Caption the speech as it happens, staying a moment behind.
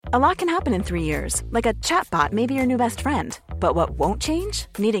A lot can happen in 3 years, like a chatbot may be your new best friend. But what won't change?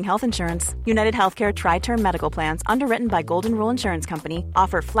 Needing health insurance. United Healthcare Tri-Term Medical Plans, underwritten by Golden Rule Insurance Company,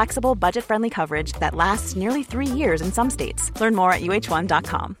 offer flexible, budget-friendly coverage that lasts nearly 3 years in some states. Learn more at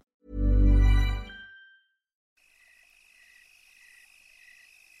uh1.com.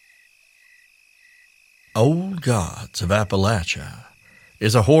 Old Gods of Appalachia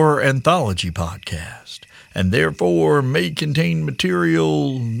is a horror anthology podcast, and therefore may contain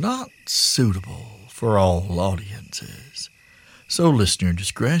material not suitable for all audiences. So listener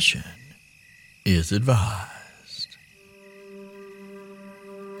discretion is advised.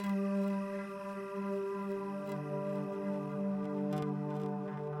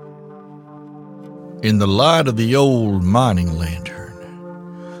 In the light of the old mining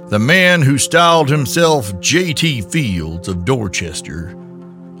lantern, the man who styled himself J.T. Fields of Dorchester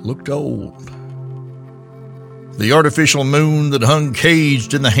looked old. The artificial moon that hung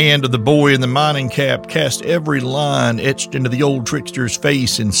caged in the hand of the boy in the mining cap cast every line etched into the old trickster's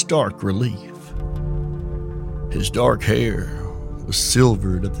face in stark relief. His dark hair was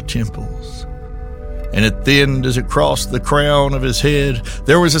silvered at the temples, and it thinned as it crossed the crown of his head.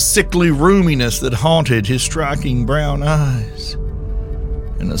 There was a sickly roominess that haunted his striking brown eyes,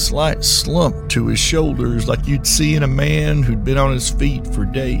 and a slight slump to his shoulders like you'd see in a man who'd been on his feet for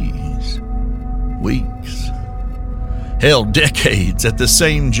days, weeks, hell, decades at the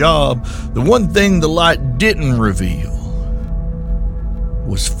same job. The one thing the light didn't reveal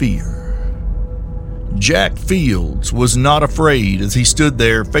was fear. Jack Fields was not afraid as he stood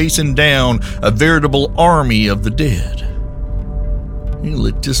there facing down a veritable army of the dead. He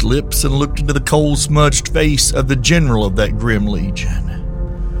licked his lips and looked into the coal-smudged face of the general of that grim legion.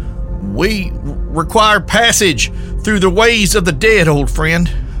 "We require passage through the ways of the dead, old friend.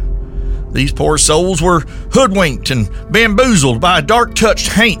 These poor souls were hoodwinked and bamboozled by a dark-touched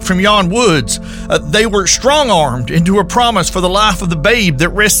haint from yon woods. They were strong-armed into a promise for the life of the babe that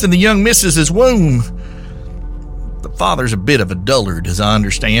rests in the young missis's womb. The father's a bit of a dullard, as I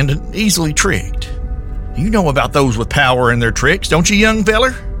understand, and easily tricked. You know about those with power and their tricks, don't you, young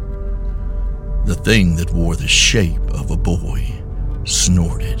feller?" The thing that wore the shape of a boy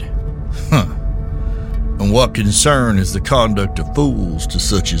snorted. "Huh. And what concern is the conduct of fools to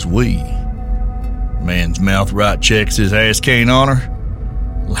such as we? Man's mouth right checks his ass can't honor.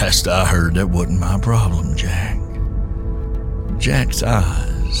 Last I heard, that wasn't my problem, Jack." Jack's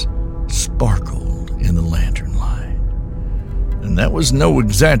eyes sparkled in the lantern light, and that was no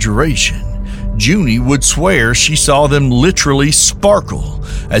exaggeration. Junie would swear she saw them literally sparkle,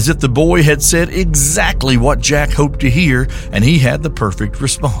 as if the boy had said exactly what Jack hoped to hear, and he had the perfect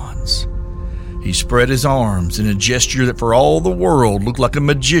response. He spread his arms in a gesture that for all the world looked like a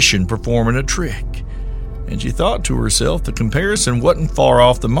magician performing a trick, and she thought to herself the comparison wasn't far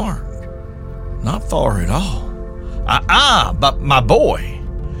off the mark. Not far at all. But my boy,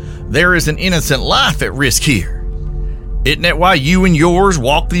 there is an innocent life at risk here. Isn't that why you and yours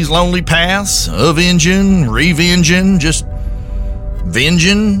walk these lonely paths, avenging, revenging, just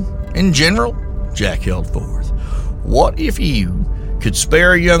venging in general?" Jack held forth. "What if you could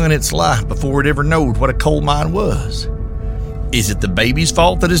spare a young'un its life before it ever knowed what a coal mine was? Is it the baby's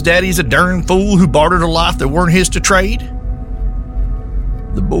fault that his daddy's a darn fool who bartered a life that weren't his to trade?"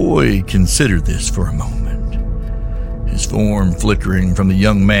 The boy considered this for a moment, his form flickering from the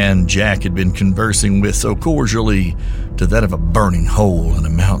young man Jack had been conversing with so cordially to that of a burning hole in a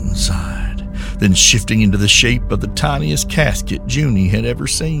mountainside, then shifting into the shape of the tiniest casket Junie had ever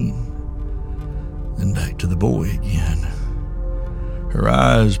seen. Then back to the boy again. Her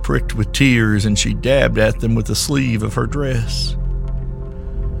eyes pricked with tears, and she dabbed at them with the sleeve of her dress.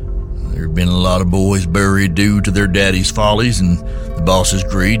 "There have been a lot of boys buried due to their daddy's follies and the boss's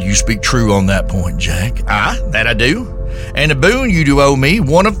greed. You speak true on that point, Jack." "Aye, that I do. And a boon you do owe me,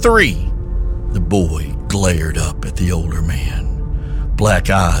 one of 3. The boy glared up at the older man, black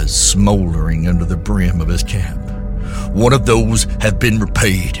eyes smoldering under the brim of his cap. "One of those have been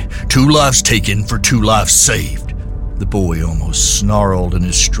repaid. 2 lives taken for 2 lives saved." The boy almost snarled in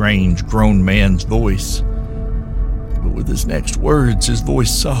his strange grown man's voice, but with his next words his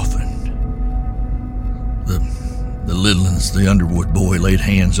voice softened. The little ones the Underwood boy laid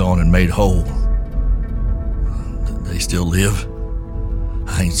hands on and made whole. They still live.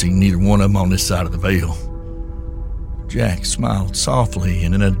 I ain't seen neither one of them on this side of the veil." Jack smiled softly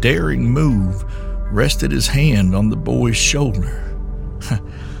and in a daring move rested his hand on the boy's shoulder.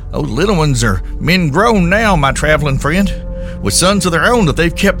 "Those little ones are men grown now, my traveling friend, with sons of their own that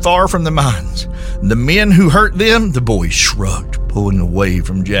they've kept far from the mines. The men who hurt them," the boy shrugged, pulling away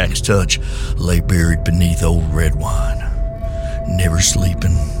from Jack's touch, "lay buried beneath old red wine, never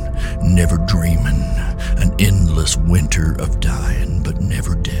sleeping never dreaming an endless winter of dying, but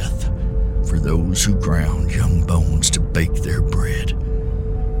never death, for those who ground young bones to bake their bread.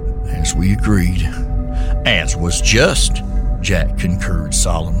 As we agreed, as was just, Jack concurred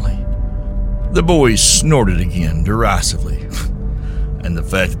solemnly. The boys snorted again derisively. And the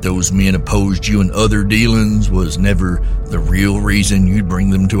fact that those men opposed you in other dealings was never the real reason you'd bring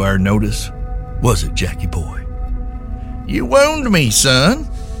them to our notice, was it, Jackie boy? You wound me, son.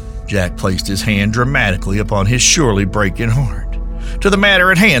 Jack placed his hand dramatically upon his surely breaking heart. To the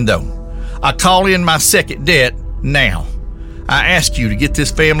matter at hand, though. I call in my second debt now. I ask you to get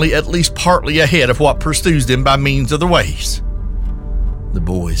this family at least partly ahead of what pursues them by means of the ways. The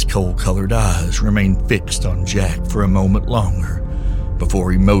boy's coal-colored eyes remained fixed on Jack for a moment longer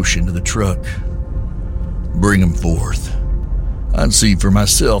before he motioned to the truck. Bring 'em forth. I'd see for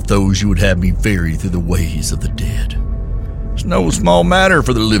myself those you would have me ferry through the ways of the dead. It's no small matter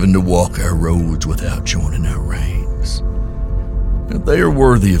for the living to walk our roads without joining our ranks. If they are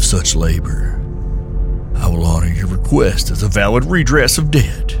worthy of such labor, I will honor your request as a valid redress of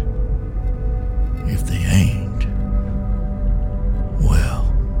debt. If they ain't,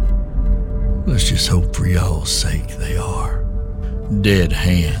 well, let's just hope for y'all's sake they are. Dead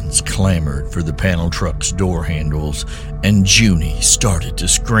hands clamored for the panel truck's door handles, and Junie started to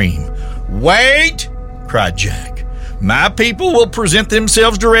scream. Wait! Cried Jack. My people will present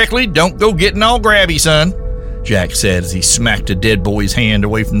themselves directly. Don't go getting all grabby, son, Jack said as he smacked a dead boy's hand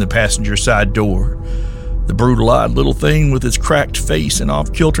away from the passenger side door. The brutal-eyed little thing with its cracked face and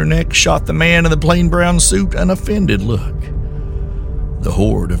off-kilter neck shot the man in the plain brown suit an offended look. The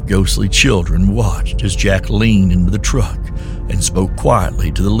horde of ghostly children watched as Jack leaned into the truck and spoke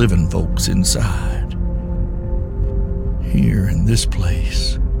quietly to the living folks inside. Here in this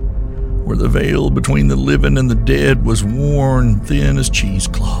place, where the veil between the living and the dead was worn thin as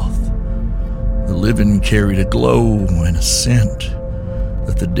cheesecloth, the living carried a glow and a scent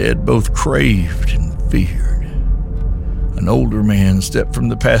that the dead both craved and feared. An older man stepped from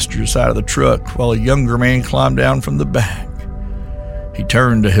the passenger side of the truck while a younger man climbed down from the back. He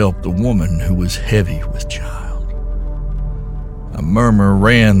turned to help the woman who was heavy with child. A murmur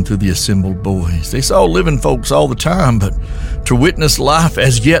ran through the assembled boys. They saw living folks all the time, but to witness life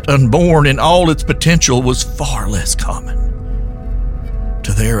as yet unborn in all its potential was far less common.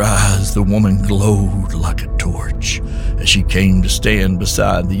 To their eyes, the woman glowed like a torch as she came to stand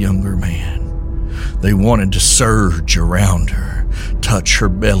beside the younger man. They wanted to surge around her, touch her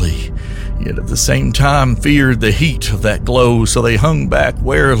belly, yet at the same time feared the heat of that glow, so they hung back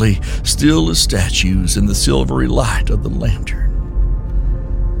warily, still as statues in the silvery light of the lantern.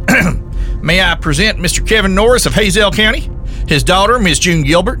 May I present Mr. Kevin Norris of Hazell County, his daughter, Miss June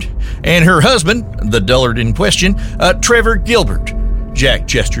Gilbert, and her husband, the dullard in question, Trevor Gilbert. Jack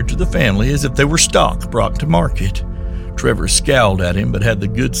gestured to the family as if they were stock brought to market. Trevor scowled at him but had the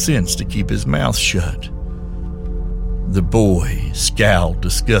good sense to keep his mouth shut. The boy scowled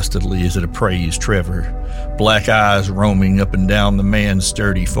disgustedly as it appraised Trevor, black eyes roaming up and down the man's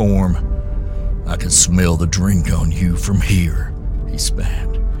sturdy form. I can smell the drink on you from here, he spat.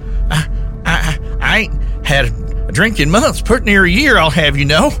 I ain't had a drink in months, pretty near a year, I'll have you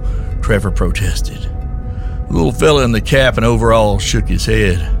know, Trevor protested. The little fella in the cap and overalls shook his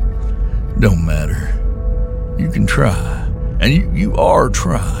head. Don't matter. You can try, and you are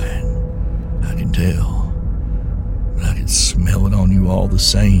trying. I can tell, but I can smell it on you all the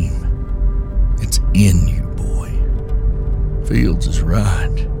same. It's in you, boy. Fields is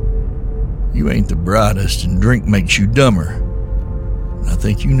right. You ain't the brightest, and drink makes you dumber. And I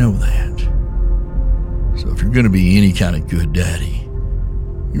think you know that. So if you're going to be any kind of good daddy,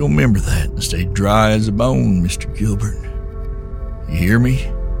 you'll remember that and stay dry as a bone, Mr. Gilbert. You hear me?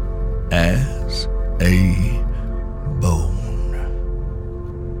 As a bone.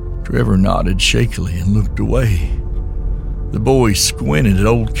 Trevor nodded shakily and looked away. The boy squinted at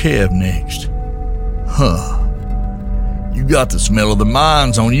old Kev next. Huh. You got the smell of the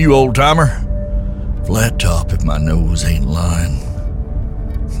mines on you, old-timer. Flat top if my nose ain't lying.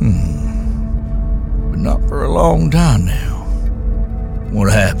 But not for a long time now.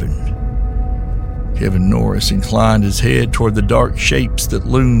 What happened? Kevin Norris inclined his head toward the dark shapes that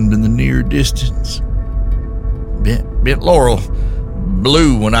loomed in the near distance. Bent Laurel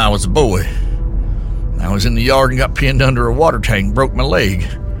blew when I was a boy. I was in the yard and got pinned under a water tank, broke my leg.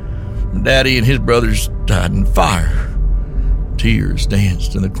 My daddy and his brothers died in fire. Tears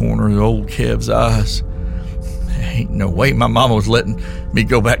danced in the corner of old Kev's eyes. Ain't no way my mama was letting me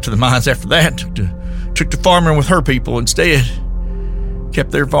go back to the mines after that. Took to farming with her people instead.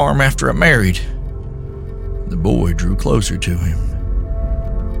 Kept their farm after I married. The boy drew closer to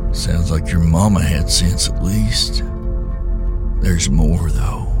him. Sounds like your mama had sense at least. There's more,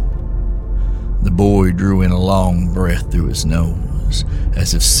 though. The boy drew in a long breath through his nose,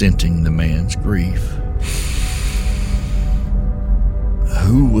 as if scenting the man's grief.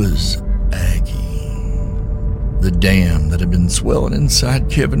 Who was Aggie? The dam that had been swelling inside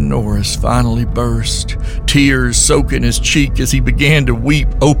Kevin Norris finally burst, tears soaking his cheek as he began to weep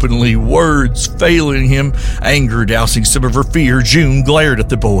openly, words failing him, anger dousing some of her fear. June glared at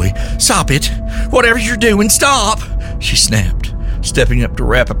the boy. "Stop it! Whatever you're doing, stop!" she snapped, stepping up to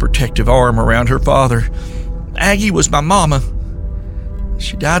wrap a protective arm around her father. "Aggie was my mama.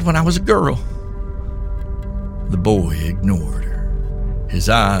 She died when I was a girl." The boy ignored her. His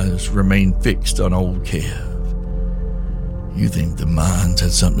eyes remained fixed on old Kev. "You think the mines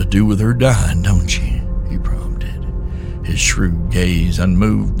had something to do with her dying, don't you?" he prompted, his shrewd gaze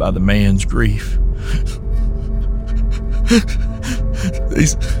unmoved by the man's grief. They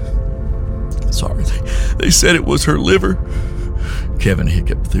said it was her liver. Kevin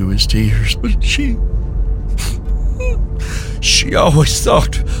hiccuped through his tears, but she always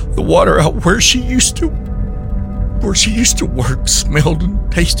thought the water out where she used to work smelled and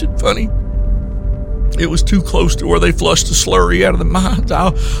tasted funny. It was too close to where they flushed the slurry out of the mines.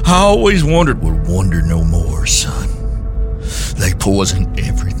 I always wondered. Well, wonder no more, son. They poison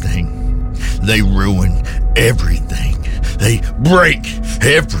everything. They ruin everything. They break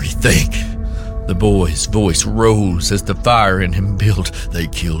everything. The boy's voice rose as the fire in him built. They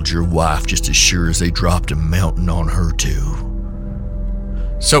killed your wife just as sure as they dropped a mountain on her, too.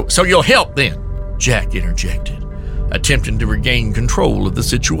 So you'll help then, Jack interjected, attempting to regain control of the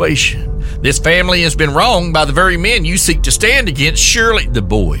situation. "This family has been wronged by the very men you seek to stand against. Surely—" The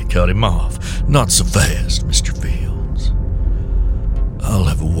boy cut him off. "Not so fast, Mr. Fields. I'll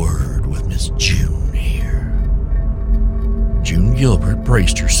have a word with Miss June here." June Gilbert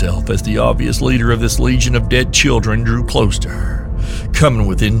braced herself as the obvious leader of this legion of dead children drew close to her, coming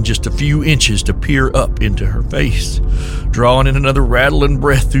within just a few inches to peer up into her face, drawing in another rattling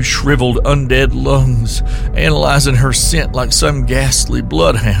breath through shriveled undead lungs, analyzing her scent like some ghastly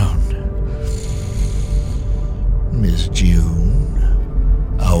bloodhound. "Miss June,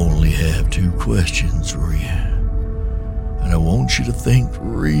 I only have 2 questions for you, and I want you to think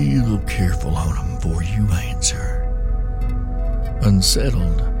real careful on them before you answer."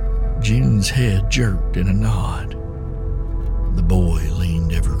 Unsettled, June's head jerked in a nod. The boy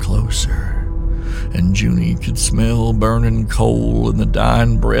leaned ever closer, and Junie could smell burning coal and the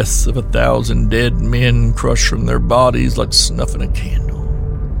dying breaths of 1,000 dead men crushed from their bodies like snuffing a candle.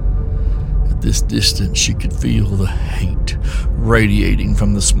 At this distance, she could feel the hate radiating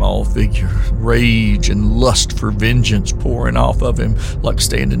from the small figure, rage and lust for vengeance pouring off of him like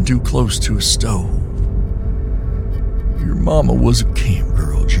standing too close to a stove. Your mama was a camp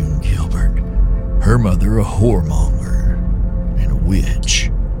girl, June Gilbert. Her mother a whoremonger and a witch.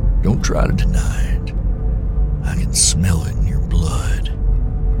 Don't try to deny it. I can smell it in your blood.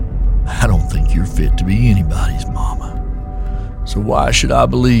 I don't think you're fit to be anybody's mama. So why should I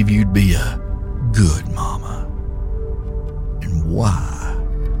believe you'd be a good mama? And why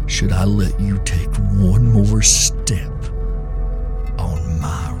should I let you take one more step on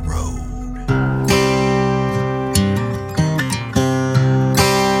my road?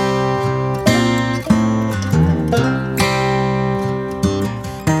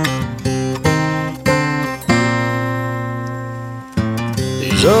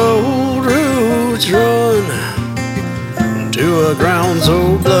 These old roots run to a ground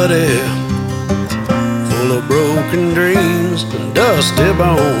so bloody, full of broken dreams and dusty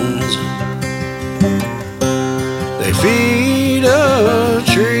bones. They feed a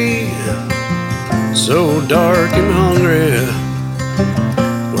tree so dark and hungry,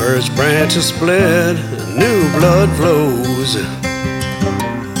 where its branches split and new blood flows.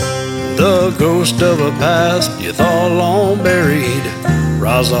 The ghost of a past you thought long buried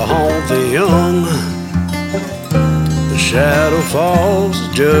rise to haunt the young. The shadow falls,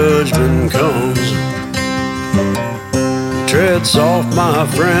 judgment comes. Tread soft, my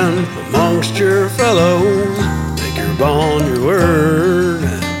friend, amongst your fellows. Take your bond, your word,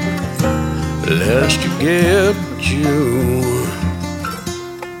 lest you get what you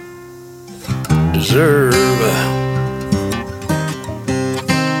deserve.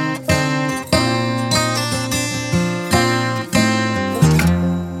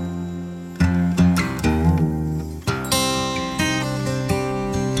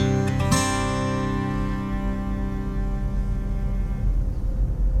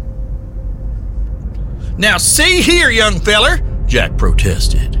 Now see here, young feller, Jack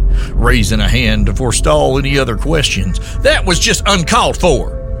protested, raising a hand to forestall any other questions. That was just uncalled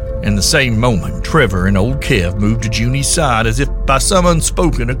for. In the same moment, Trevor and old Kev moved to Junie's side as if by some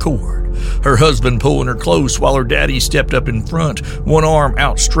unspoken accord, her husband pulling her close while her daddy stepped up in front, one arm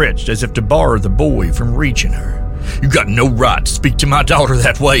outstretched as if to bar the boy from reaching her. "You got no right to speak to my daughter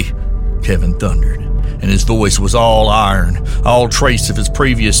that way," Kevin thundered, and his voice was all iron, all trace of his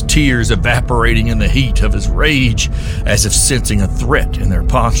previous tears evaporating in the heat of his rage. As if sensing a threat in their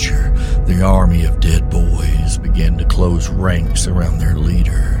posture, the army of dead boys began to close ranks around their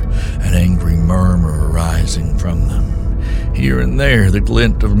leader, an angry murmur arising from them. Here and there, the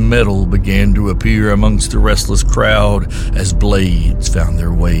glint of metal began to appear amongst the restless crowd as blades found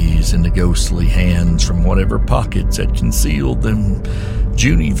their ways into ghostly hands from whatever pockets had concealed them.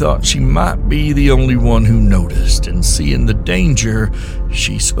 Junie thought she might be the only one who noticed, and seeing the danger,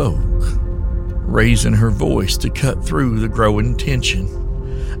 she spoke, raising her voice to cut through the growing tension.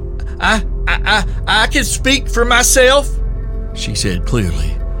 I can speak for myself," she said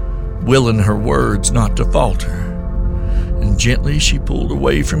clearly, willing her words not to falter. And gently she pulled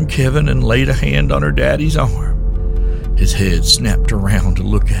away from Kevin and laid a hand on her daddy's arm. His head snapped around to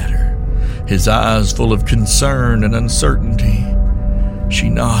look at her, his eyes full of concern and uncertainty. She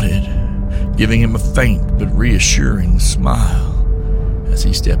nodded, giving him a faint but reassuring smile as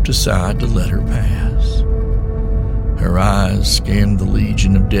he stepped aside to let her pass. Her eyes scanned the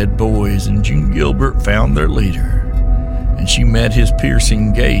legion of dead boys, and June Gilbert found their leader, and she met his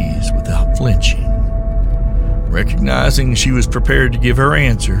piercing gaze without flinching. Recognizing she was prepared to give her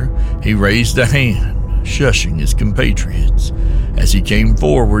answer, he raised a hand, shushing his compatriots as he came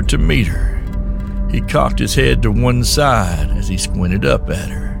forward to meet her. He cocked his head to one side as he squinted up at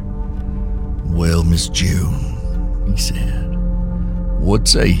her. "Well, Miss June," he said, "what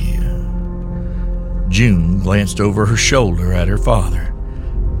say you?" June glanced over her shoulder at her father.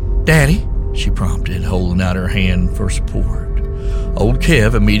 "Daddy," she prompted, holding out her hand for support. Old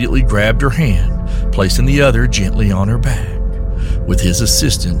Kev immediately grabbed her hand, placing the other gently on her back. With his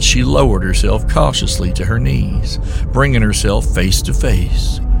assistance, she lowered herself cautiously to her knees, bringing herself face to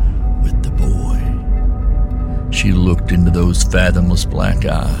face with the boy. She looked into those fathomless black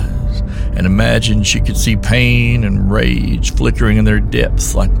eyes and imagined she could see pain and rage flickering in their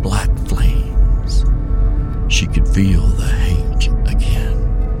depths like black flames. She could feel the hate again,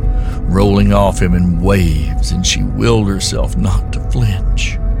 rolling off him in waves, and she willed herself not to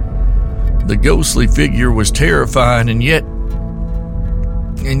flinch. The ghostly figure was terrifying, and yet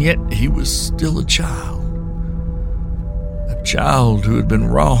he was still a child who had been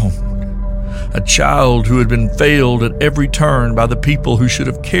wronged, a child who had been failed at every turn by the people who should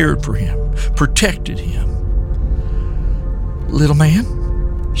have cared for him, protected him. "Little man,"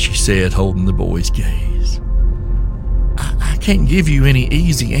 she said, holding the boy's gaze, I can't give you any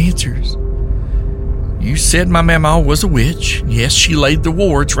easy answers. You said my mama was a witch. Yes, she laid the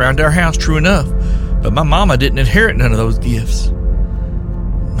wards round our house, true enough, but my mama didn't inherit none of those gifts.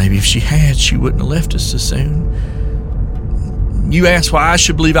 Maybe if she had, she wouldn't have left us so soon. You ask why I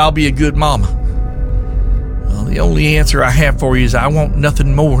should believe I'll be a good mama. Well, the only answer I have for you is I want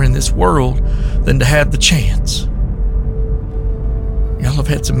nothing more in this world than to have the chance. Y'all have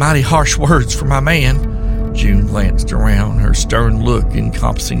had some mighty harsh words for my man. June glanced around, her stern look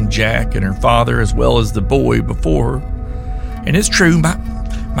encompassing Jack and her father as well as the boy before her. And it's true,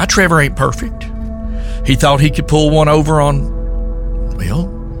 my Trevor ain't perfect. He thought he could pull one over on, well,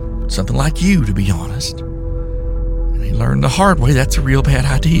 something like you, to be honest. And he learned the hard way that's a real bad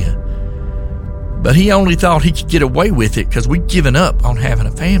idea. But he only thought he could get away with it because we'd given up on having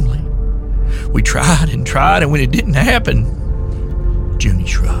a family. We tried, and when it didn't happen, Junie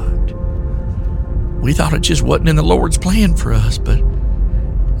shrugged. We thought it just wasn't in the Lord's plan for us, but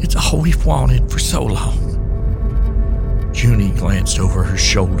it's all we've wanted for so long. Junie glanced over her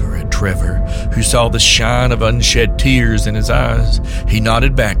shoulder at Trevor, who saw the shine of unshed tears in his eyes. He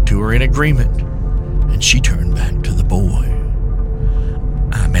nodded back to her in agreement, and she turned back to the boy.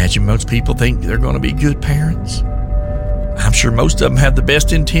 I imagine most people think they're going to be good parents. I'm sure most of them have the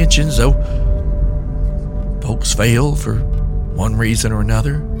best intentions, though folks fail for one reason or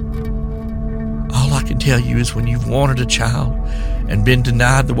another. All I can tell you is when you've wanted a child and been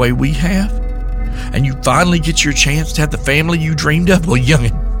denied the way we have, and you finally get your chance to have the family you dreamed of, well,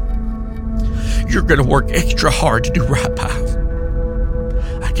 youngin', you're going to work extra hard to do right by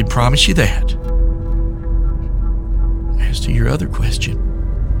them. I can promise you that. As to your other question,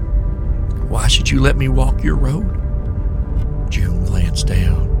 why should you let me walk your road? June glanced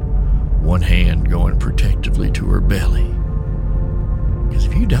down, one hand going protectively to her belly. Because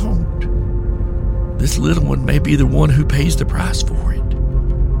if you don't, this little one may be the one who pays the price for it.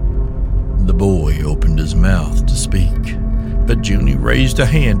 The boy opened his mouth to speak, but Junie raised a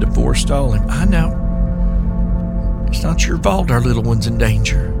hand to forestall him. I know. It's not your fault our little one's in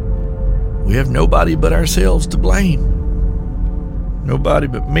danger. We have nobody but ourselves to blame. Nobody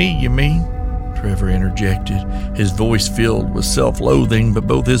but me, you mean? Trevor interjected, his voice filled with self-loathing, but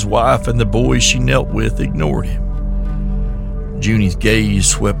both his wife and the boys she knelt with ignored him. Junie's gaze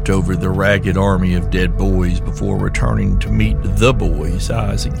swept over the ragged army of dead boys before returning to meet the boy's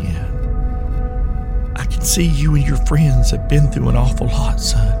eyes again. I can see you and your friends have been through an awful lot,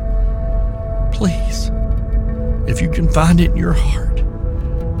 son. Please, if you can find it in your heart,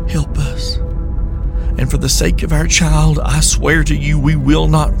 help us. And for the sake of our child, I swear to you we will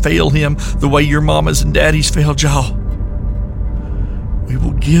not fail him the way your mamas and daddies failed y'all. We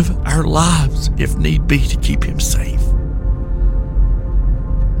will give our lives, if need be, to keep him safe.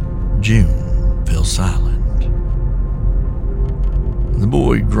 June fell silent. The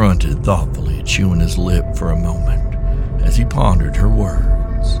boy grunted thoughtfully, chewing his lip for a moment as he pondered her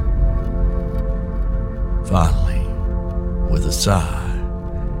words. Finally, with a sigh,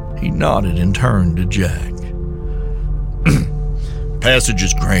 he nodded and turned to Jack. Passage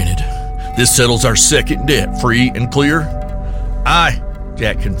is granted. This settles our second debt, free and clear? Aye,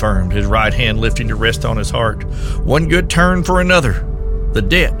 Jack confirmed, his right hand lifting to rest on his heart. One good turn for another. The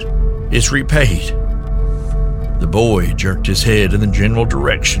debt is repaid. The boy jerked his head in the general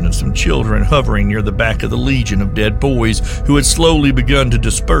direction of some children hovering near the back of the legion of dead boys who had slowly begun to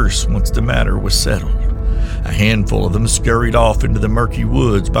disperse once the matter was settled. A handful of them scurried off into the murky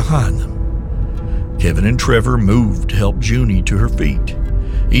woods behind them. Kevin and Trevor moved to help Junie to her feet,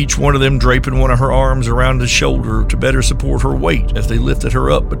 each one of them draping one of her arms around his shoulder to better support her weight as they lifted her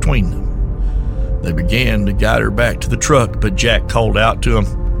up between them. They began to guide her back to the truck, but Jack called out to him,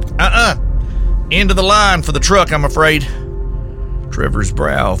 End of the line for the truck, I'm afraid. Trevor's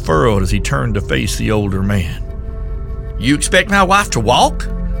brow furrowed as he turned to face the older man. You expect my wife to walk?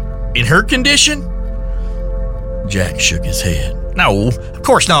 In her condition? Jack shook his head. No, of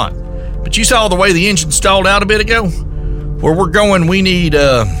course not. But you saw the way the engine stalled out a bit ago? Where we're going, we need,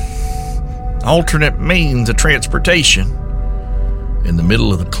 alternate means of transportation. In the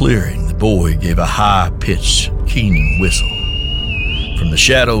middle of the clearing, the boy gave a high-pitched, keening whistle. From the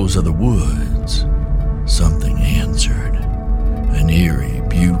shadows of the woods, something answered. An eerie,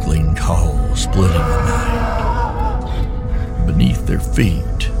 bugling call splitting the night. Beneath their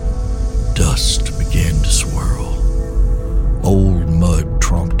feet, dust began to swirl. Old mud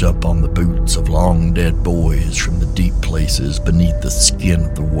tromped up on the boots of long-dead boys from the deep places beneath the skin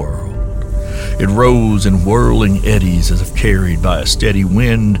of the world. It rose in whirling eddies as if carried by a steady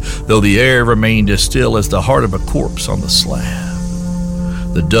wind, though the air remained as still as the heart of a corpse on the slab.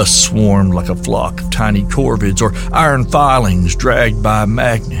 The dust swarmed like a flock of tiny corvids or iron filings dragged by a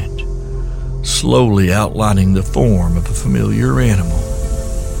magnet, slowly outlining the form of a familiar animal.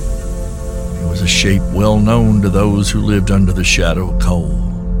 It was a shape well known to those who lived under the shadow of coal.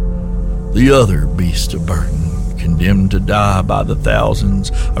 The other beast of burden, condemned to die by the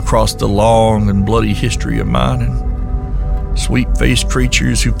thousands across the long and bloody history of mining. Sweet-faced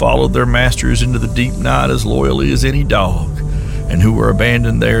creatures who followed their masters into the deep night as loyally as any dog, and who were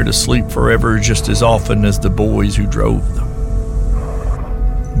abandoned there to sleep forever just as often as the boys who drove them.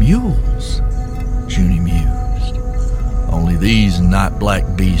 Mules, Junie mused. Only these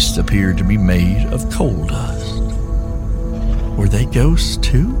night-black beasts appeared to be made of coal dust. Were they ghosts,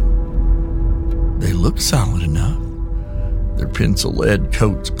 too? They looked solid enough, their pencil-lead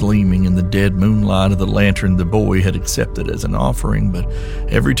coats gleaming in the dead moonlight of the lantern the boy had accepted as an offering, but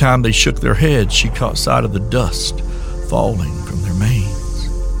every time they shook their heads, she caught sight of the dust falling from their manes.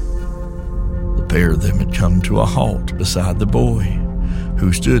 The pair of them had come to a halt beside the boy,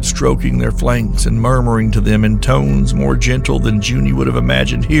 who stood stroking their flanks and murmuring to them in tones more gentle than Junie would have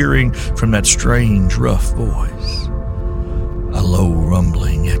imagined hearing from that strange, rough voice. A low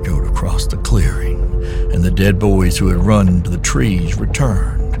rumbling echoed across the clearing, and the dead boys who had run into the trees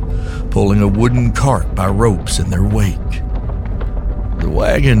returned, pulling a wooden cart by ropes in their wake. The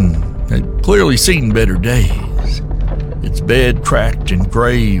wagon had clearly seen better days, its bed cracked and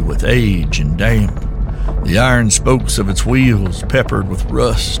gray with age and damp, the iron spokes of its wheels peppered with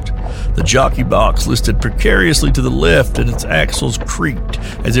rust, the jockey box listed precariously to the left, and its axles creaked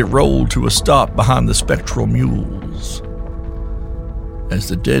as it rolled to a stop behind the spectral mules. As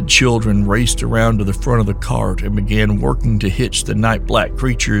the dead children raced around to the front of the cart and began working to hitch the night-black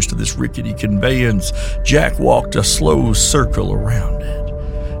creatures to this rickety conveyance, Jack walked a slow circle around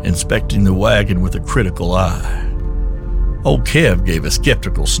it, inspecting the wagon with a critical eye. Old Kev gave a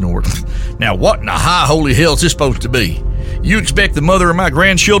skeptical snort. Now what in the high holy hell is this supposed to be? You expect the mother of my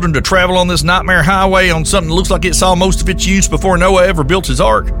grandchildren to travel on this nightmare highway on something that looks like it saw most of its use before Noah ever built his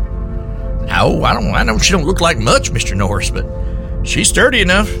ark? No, I know she don't look like much, Mr. Norris, but she's sturdy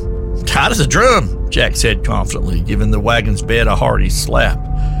enough. Tight as a drum, Jack said confidently, giving the wagon's bed a hearty slap.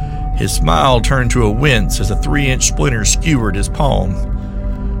 His smile turned to a wince as a 3-inch splinter skewered his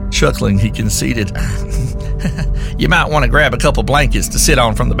palm. Chuckling, he conceded, "You might want to grab a couple blankets to sit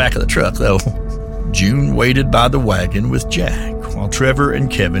on from the back of the truck, though." June waited by the wagon with Jack, while Trevor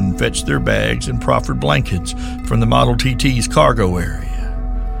and Kevin fetched their bags and proffered blankets from the Model TT's cargo area.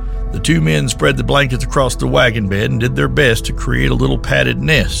 The two men spread the blankets across the wagon bed and did their best to create a little padded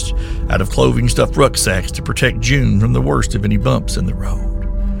nest out of clothing-stuffed rucksacks to protect June from the worst of any bumps in the road.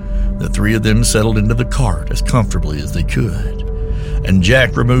 The three of them settled into the cart as comfortably as they could, and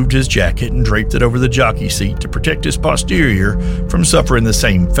Jack removed his jacket and draped it over the jockey seat to protect his posterior from suffering the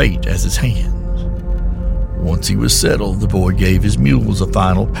same fate as his hands. Once he was settled, the boy gave his mules a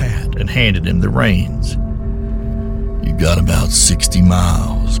final pat and handed him the reins. "You got about 60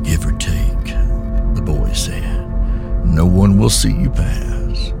 miles, give or take," the boy said. "No one will see you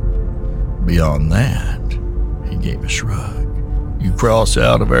pass. Beyond that," he gave a shrug, "you cross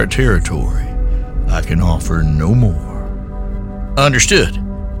out of our territory. I can offer no more." "Understood,"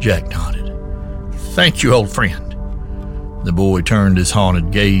 Jack nodded. "Thank you, old friend." The boy turned his haunted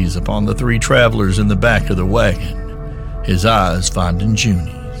gaze upon the three travelers in the back of the wagon, his eyes finding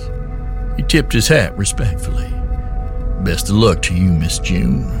Junie's. He tipped his hat respectfully. "Best of luck to you, Miss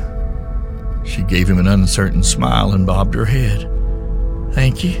June." She gave him an uncertain smile and bobbed her head.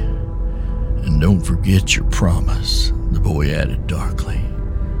 "Thank you." "And don't forget your promise," the boy added darkly.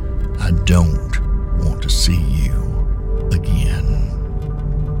 "I don't want to see you again."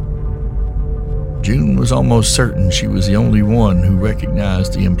 June was almost certain she was the only one who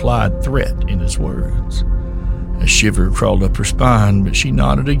recognized the implied threat in his words. A shiver crawled up her spine, but she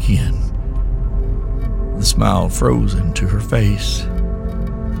nodded again, the smile frozen to her face.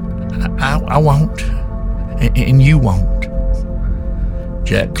 I won't, and you won't."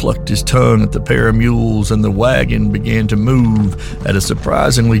 Jack clucked his tongue at the pair of mules, and the wagon began to move at a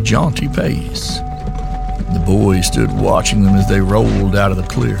surprisingly jaunty pace. The boy stood watching them as they rolled out of the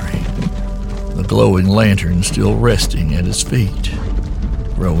clearing, the glowing lantern still resting at his feet,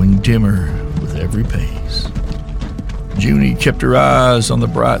 growing dimmer with every pace. Junie kept her eyes on the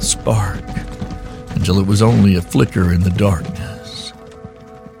bright spark until it was only a flicker in the darkness,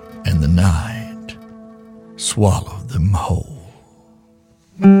 and the night swallowed them whole.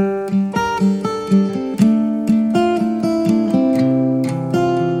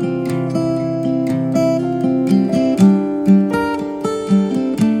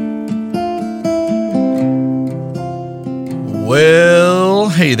 Well,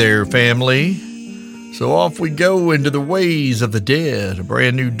 hey there, family. So off we go into the ways of the dead, a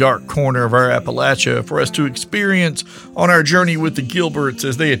brand new dark corner of our Appalachia for us to experience on our journey with the Gilberts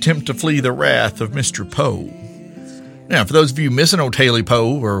as they attempt to flee the wrath of Mr. Poe. Now, for those of you missing old Haley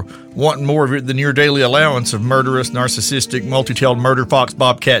Poe or wanting more of it than your daily allowance of murderous, narcissistic, multi-tailed murder fox,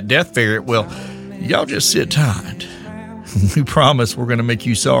 bobcat, death ferret, well, y'all just sit tight. We promise we're going to make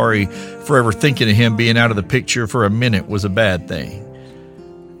you sorry for ever thinking of him being out of the picture for a minute was a bad thing.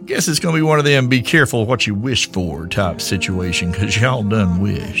 Guess it's going to be one of them be careful what you wish for type situation, because y'all done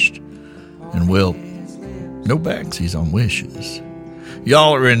wished. And well, no backsies on wishes.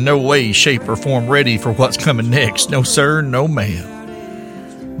 Y'all are in no way, shape, or form ready for what's coming next. No sir, no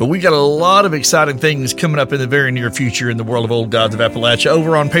ma'am. But we got a lot of exciting things coming up in the very near future in the world of Old Gods of Appalachia.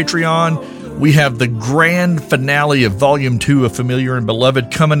 Over on Patreon, we have the grand finale of Volume 2 of Familiar and Beloved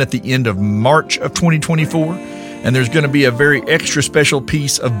coming at the end of March of 2024. And there's going to be a very extra special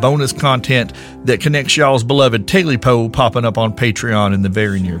piece of bonus content that connects y'all's beloved Haley Poe popping up on Patreon in the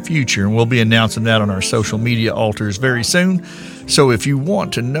very near future. And we'll be announcing that on our social media altars very soon. So if you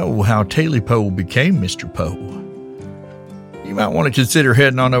want to know how Haley Poe became Mr. Poe, you might want to consider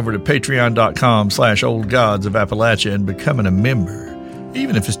heading on over to patreon.com/Old Gods of Appalachia and becoming a member,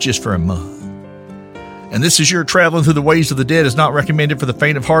 even if it's just for a month. And this is your Traveling Through the Ways of the Dead is not recommended for the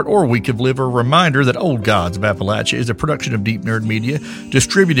faint of heart or weak of liver. A reminder that Old Gods of Appalachia is a production of Deep Nerd Media,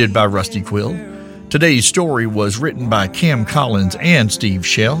 distributed by Rusty Quill. Today's story was written by Cam Collins and Steve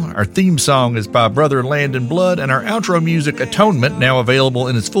Shell. Our theme song is by Brother Landon Blood, and our outro music, Atonement, now available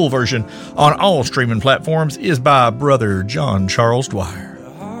in its full version on all streaming platforms, is by Brother John Charles Dwyer.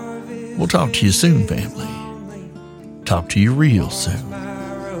 We'll talk to you soon, family. Talk to you real soon.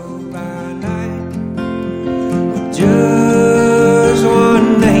 Just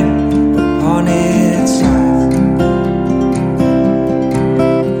one name on its side.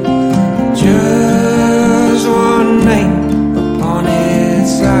 Just one name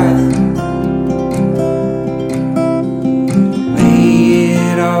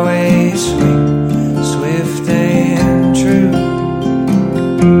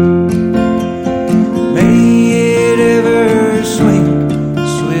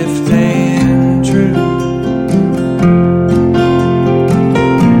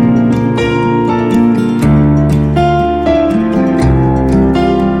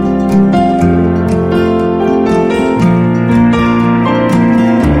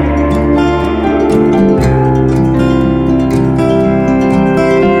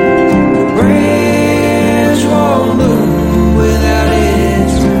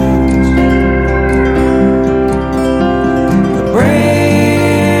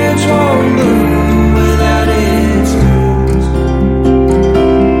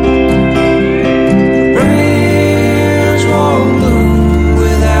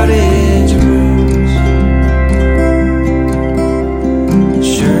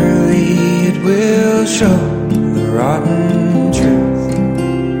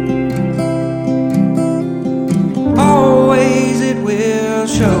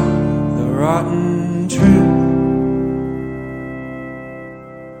show the rotten